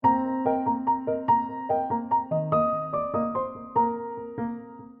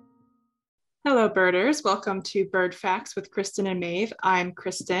birders. Welcome to Bird Facts with Kristen and Maeve. I'm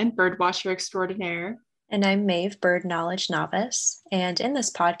Kristen, birdwatcher extraordinaire. And I'm Maeve, bird knowledge novice. And in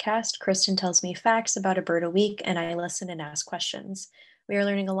this podcast, Kristen tells me facts about a bird a week, and I listen and ask questions. We are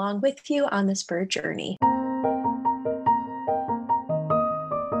learning along with you on this bird journey.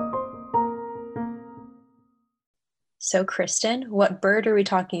 So, Kristen, what bird are we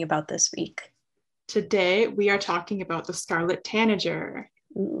talking about this week? Today, we are talking about the Scarlet Tanager.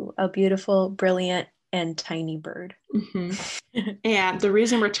 Ooh, a beautiful, brilliant, and tiny bird. Mm-hmm. And the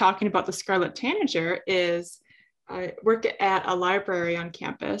reason we're talking about the Scarlet Tanager is I work at a library on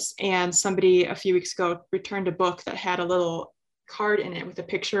campus, and somebody a few weeks ago returned a book that had a little card in it with a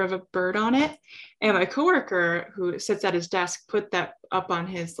picture of a bird on it. And my coworker who sits at his desk put that up on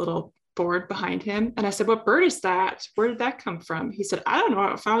his little board behind him. And I said, "What bird is that? Where did that come from?" He said, "I don't know.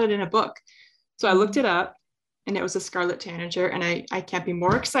 I found it in a book." So I looked it up, and it was a Scarlet Tanager. And I can't be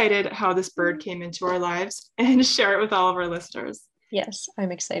more excited how this bird came into our lives and share it with all of our listeners. Yes,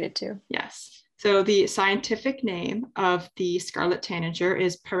 I'm excited too. Yes. So the scientific name of the Scarlet Tanager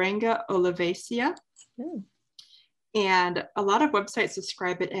is Parenga olivacea. And a lot of websites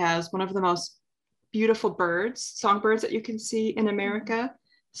describe it as one of the most beautiful birds, songbirds that you can see in America.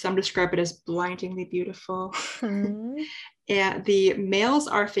 Some describe it as blindingly beautiful. And the males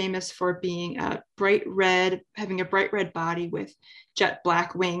are famous for being having a bright red body with jet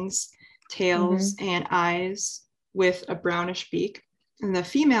black wings, tails, and eyes with a brownish beak. And the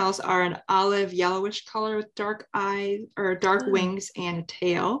females are an olive yellowish color with dark eyes or dark wings and a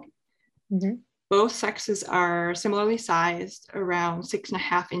tail. Both sexes are similarly sized, around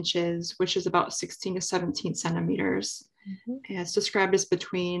 6.5 inches, which is about 16 to 17 centimeters. And it's described as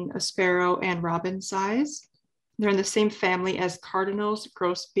between a sparrow and robin size. They're in the same family as cardinals,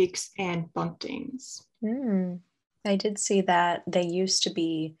 grosbeaks, and buntings. I did see that they used to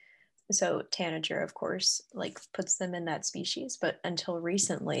be, so tanager, of course, like puts them in that species, but until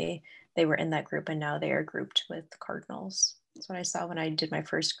recently they were in that group, and now they are grouped with cardinals. That's what I saw when I did my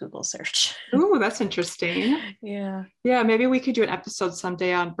first Google search. Oh, that's interesting. Yeah, maybe we could do an episode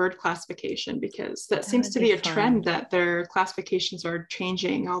someday on bird classification, because that seems to be a trend that their classifications are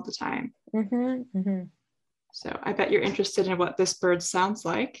changing all the time. So I bet you're interested in what this bird sounds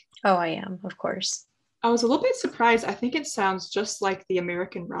like. Oh, I am, of course. I was a little bit surprised. I think it sounds just like the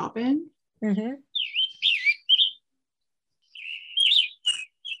American robin.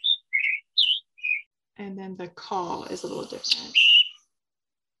 And then the call is a little different.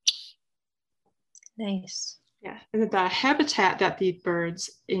 Nice. Yeah, and the habitat that the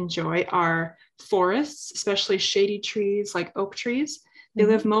birds enjoy are forests, especially shady trees like oak trees. They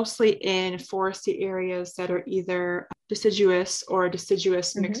live mostly in foresty areas that are either deciduous or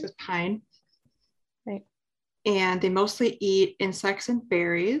deciduous mixed with pine. Right. And they mostly eat insects and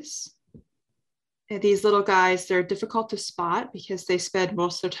berries. And these little guys, they're difficult to spot because they spend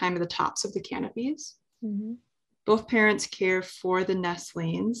most of their time at the tops of the canopies. Both parents care for the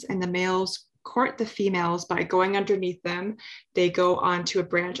nestlings, and the males court the females by going underneath them. They go onto a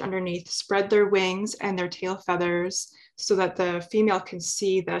branch underneath, spread their wings and their tail feathers so that the female can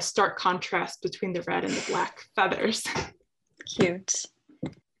see the stark contrast between the red and the black feathers. Cute.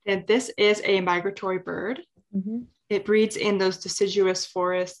 And this is a migratory bird. It breeds in those deciduous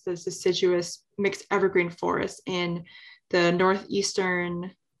forests, those deciduous mixed evergreen forests in the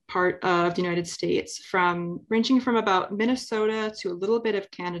northeastern part of the United States, ranging from about Minnesota to a little bit of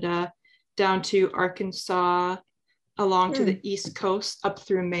Canada, down to Arkansas, along to the East Coast, up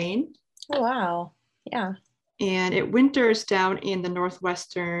through Maine. Oh, wow. Yeah. And it winters down in the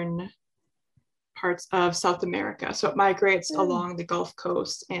northwestern parts of South America. So it migrates along the Gulf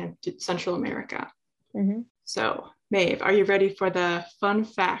Coast and to Central America. So, Maeve, are you ready for the fun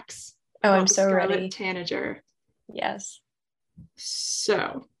facts? Oh, I'm so Scarlet ready. Tanager. Yes.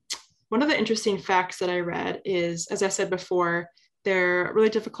 So, one of the interesting facts that I read is, as I said before, they're really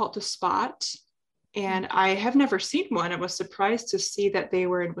difficult to spot. And I have never seen one. I was surprised to see that they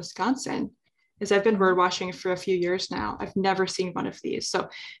were in Wisconsin, as I've been bird watching for a few years now. I've never seen one of these. So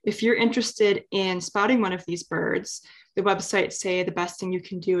if you're interested in spotting one of these birds, the websites say the best thing you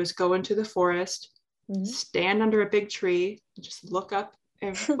can do is go into the forest, stand under a big tree, just look up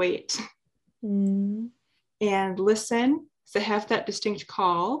and wait. And listen. They have that distinct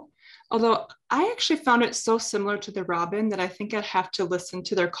call. Although I actually found it so similar to the robin that I think I'd have to listen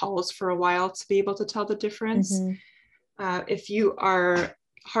to their calls for a while to be able to tell the difference. If you are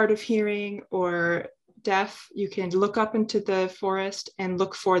hard of hearing or deaf, you can look up into the forest and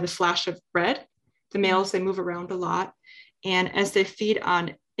look for the flash of red. The males, they move around a lot. And as they feed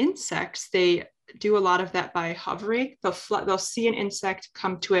on insects, they do a lot of that by hovering. They'll see an insect,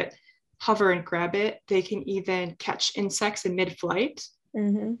 come to it, hover and grab it. They can even catch insects in mid-flight,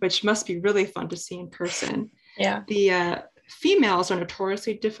 which must be really fun to see in person. Yeah. The females are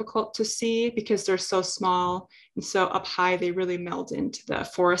notoriously difficult to see because they're so small, and so up high they really meld into the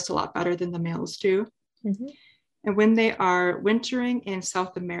forest a lot better than the males do. And when they are wintering in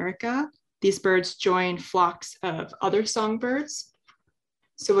South America, these birds join flocks of other songbirds.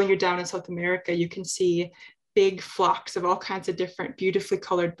 So when you're down in South America, you can see big flocks of all kinds of different beautifully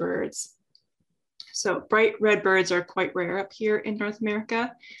colored birds. So bright red birds are quite rare up here in North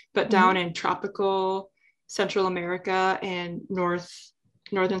America, but down in tropical Central America and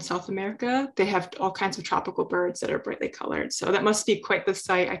northern South America, they have all kinds of tropical birds that are brightly colored. So that must be quite the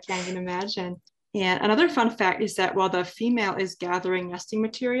sight. I can't even imagine. And another fun fact is that while the female is gathering nesting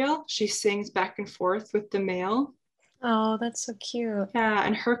material, she sings back and forth with the male. Oh, that's so cute. Yeah,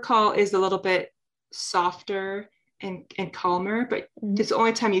 and her call is a little bit softer and calmer, but it's the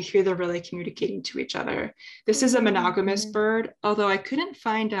only time you hear them really communicating to each other. This is a monogamous bird, although I couldn't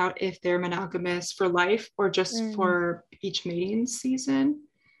find out if they're monogamous for life or just for each mating season.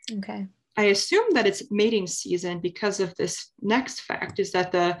 Okay. I assume that it's mating season because of this next fact is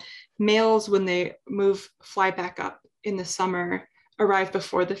that the males, when they fly back up in the summer, arrive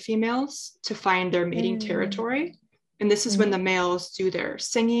before the females to find their mating territory. And this is when the males do their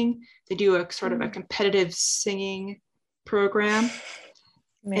singing. They do a sort of a competitive singing program.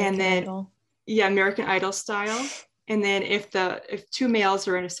 American Idol. Yeah, American Idol style. And then if two males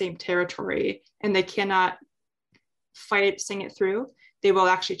are in the same territory and they cannot sing it through, they will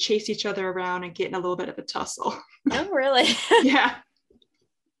actually chase each other around and get in a little bit of a tussle. Oh, really? Yeah.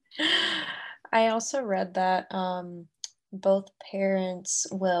 I also read that both parents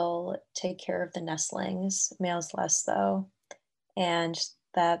will take care of the nestlings, males less though, and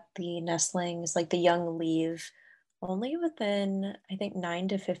that the nestlings, like the young, leave only within, I think, 9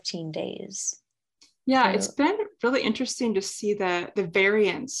 to 15 days. Yeah, it's been really interesting to see the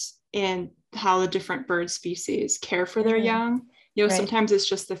variance in how the different bird species care for their young. Sometimes it's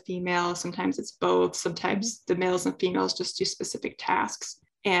just the female, sometimes it's both, sometimes the males and females just do specific tasks.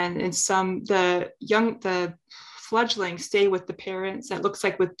 And in some, the fledglings stay with the parents. And it looks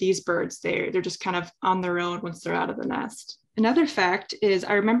like with these birds, they're just kind of on their own once they're out of the nest. Another fact is,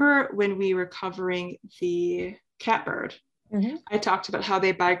 I remember when we were covering the catbird, I talked about how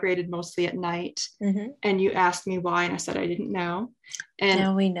they migrated mostly at night. And you asked me why, and I said I didn't know. And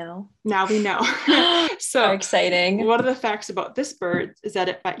now we know. So exciting. One of the facts about this bird is that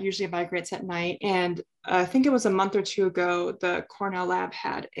it usually migrates at night. And I think it was a month or two ago, the Cornell lab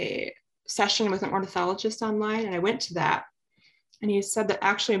had a session with an ornithologist online, and I went to that. And he said that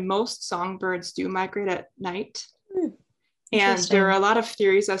actually most songbirds do migrate at night. And there are a lot of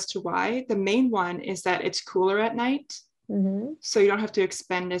theories as to why. The main one is that it's cooler at night. So you don't have to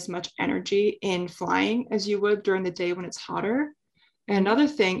expend as much energy in flying as you would during the day when it's hotter. And another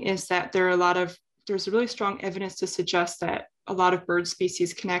thing is that there's really strong evidence to suggest that a lot of bird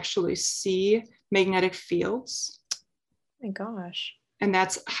species can actually see magnetic fields. Oh my gosh. And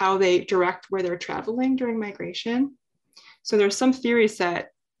that's how they direct where they're traveling during migration. So there's some theories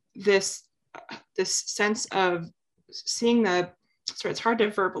that this sense of seeing it's hard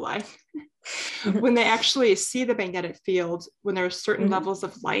to verbalize. When they actually see the magnetic field, when there are certain levels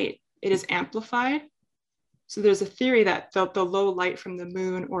of light, it is amplified. So there's a theory that the low light from the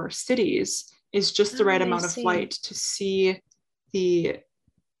moon or cities is just the right amount of light to see that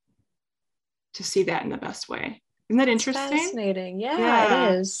in the best way. Isn't that interesting? Fascinating. Yeah,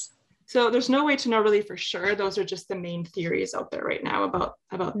 it is. So there's no way to know really for sure. Those are just the main theories out there right now about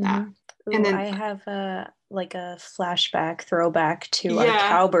that. Ooh, and then I have a throwback to our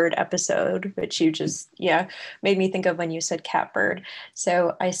cowbird episode, which you just made me think of when you said catbird.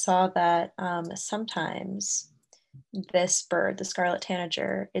 So I saw that sometimes this bird, the Scarlet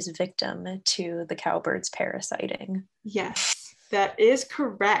Tanager, is victim to the cowbird's parasiting. Yes, that is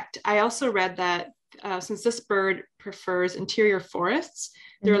correct. I also read that since this bird prefers interior forests,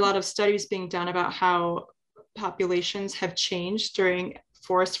 there are a lot of studies being done about how populations have changed during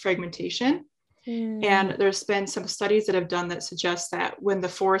forest fragmentation. And there's been some studies that have done that suggest that when the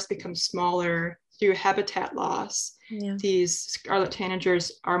forest becomes smaller through habitat loss, these Scarlet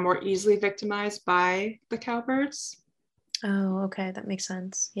Tanagers are more easily victimized by the cowbirds. Oh, okay. That makes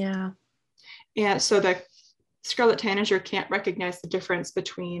sense. Yeah. And so the Scarlet Tanager can't recognize the difference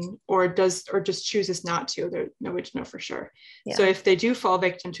between, or just chooses not to. There's no way to know for sure. Yeah. So if they do fall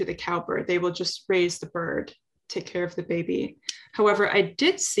victim to the cowbird, they will just raise the bird, take care of the baby. However, I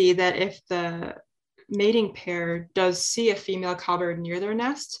did see that if the mating pair does see a female cowbird near their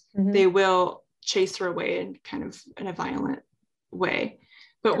nest, they will chase her away in kind of in a violent way.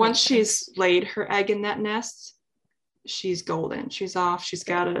 But That once makes she's sense. laid her egg in that nest, she's golden. She's off. She's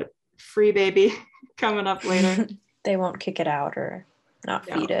got a free baby coming up later. They won't kick it out or not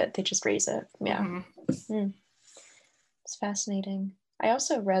feed No. it. They just raise it. Yeah. Mm. It's fascinating. I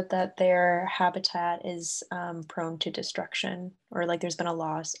also read that their habitat is prone to destruction, or like there's been a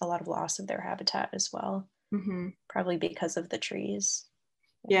lot of loss of their habitat as well, Mm-hmm. probably because of the trees.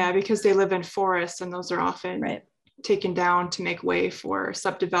 Yeah, because they live in forests and those are often Right. taken down to make way for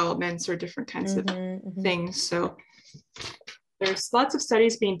subdevelopments or different kinds of things. So there's lots of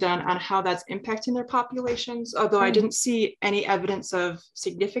studies being done on how that's impacting their populations, although I didn't see any evidence of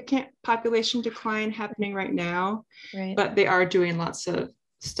significant population decline happening right now, Right. but they are doing lots of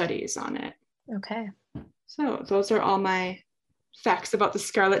studies on it. Okay. So those are all my facts about the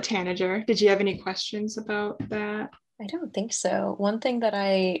Scarlet Tanager. Did you have any questions about that? I don't think so. One thing that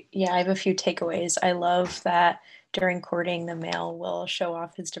I have a few takeaways. I love that during courting, the male will show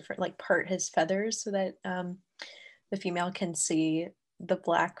off his different, like part his feathers so that the female can see the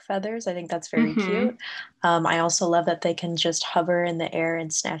black feathers. I think that's very cute. I also love that they can just hover in the air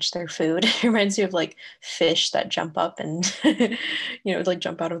and snatch their food. It reminds me of like fish that jump up and, like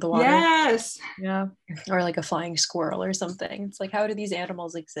jump out of the water. Yes. Yeah. Or like a flying squirrel or something. It's like, how do these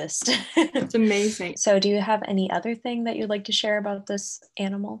animals exist? It's amazing. So do you have any other thing that you'd like to share about this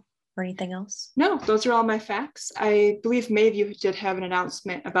animal or anything else? No, those are all my facts. I believe Maeve, you did have an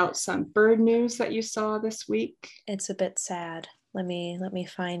announcement about some bird news that you saw this week. It's a bit sad. Let me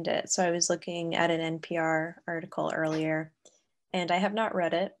find it. So I was looking at an NPR article earlier, and I have not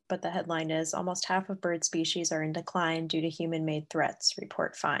read it, but the headline is almost half of bird species are in decline due to human-made threats,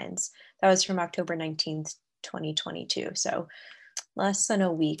 report finds. That was from October 19th, 2022. So less than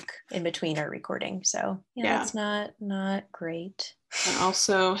a week in between our recording. So yeah, that's not great. And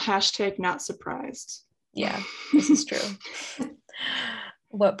also hashtag not surprised. Yeah, this is true.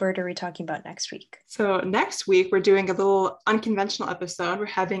 What bird are we talking about next week? So next week, we're doing a little unconventional episode. We're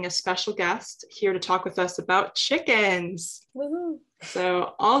having a special guest here to talk with us about chickens. Woohoo!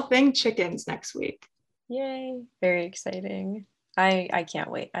 So all things chickens next week. Yay! Very exciting. I can't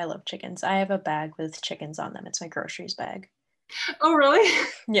wait. I love chickens. I have a bag with chickens on them. It's my groceries bag. Oh, really?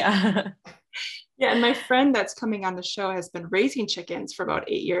 Yeah. Yeah, and my friend that's coming on the show has been raising chickens for about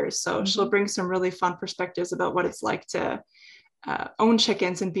 8 years. So she'll bring some really fun perspectives about what it's like to own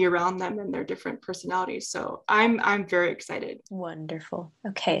chickens and be around them and their different personalities. So I'm very excited. Wonderful.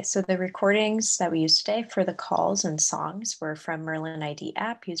 Okay, so the recordings that we used today for the calls and songs were from Merlin ID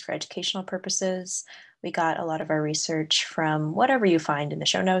app used for educational purposes. We got a lot of our research from whatever you find in the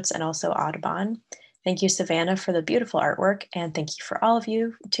show notes and also Audubon. Thank you, Savannah, for the beautiful artwork, and thank you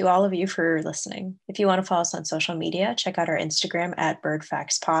to all of you for listening. If you want to follow us on social media, check out our Instagram at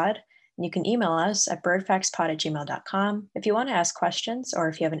birdfactspod. And you can email us at birdfactspod@gmail.com. If you want to ask questions, or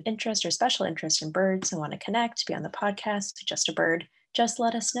if you have an interest or special interest in birds and want to connect, be on the podcast, Just a Bird, just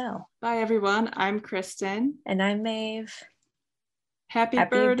let us know. Bye, everyone. I'm Kristen. And I'm Maeve. Happy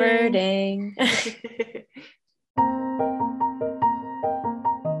birding.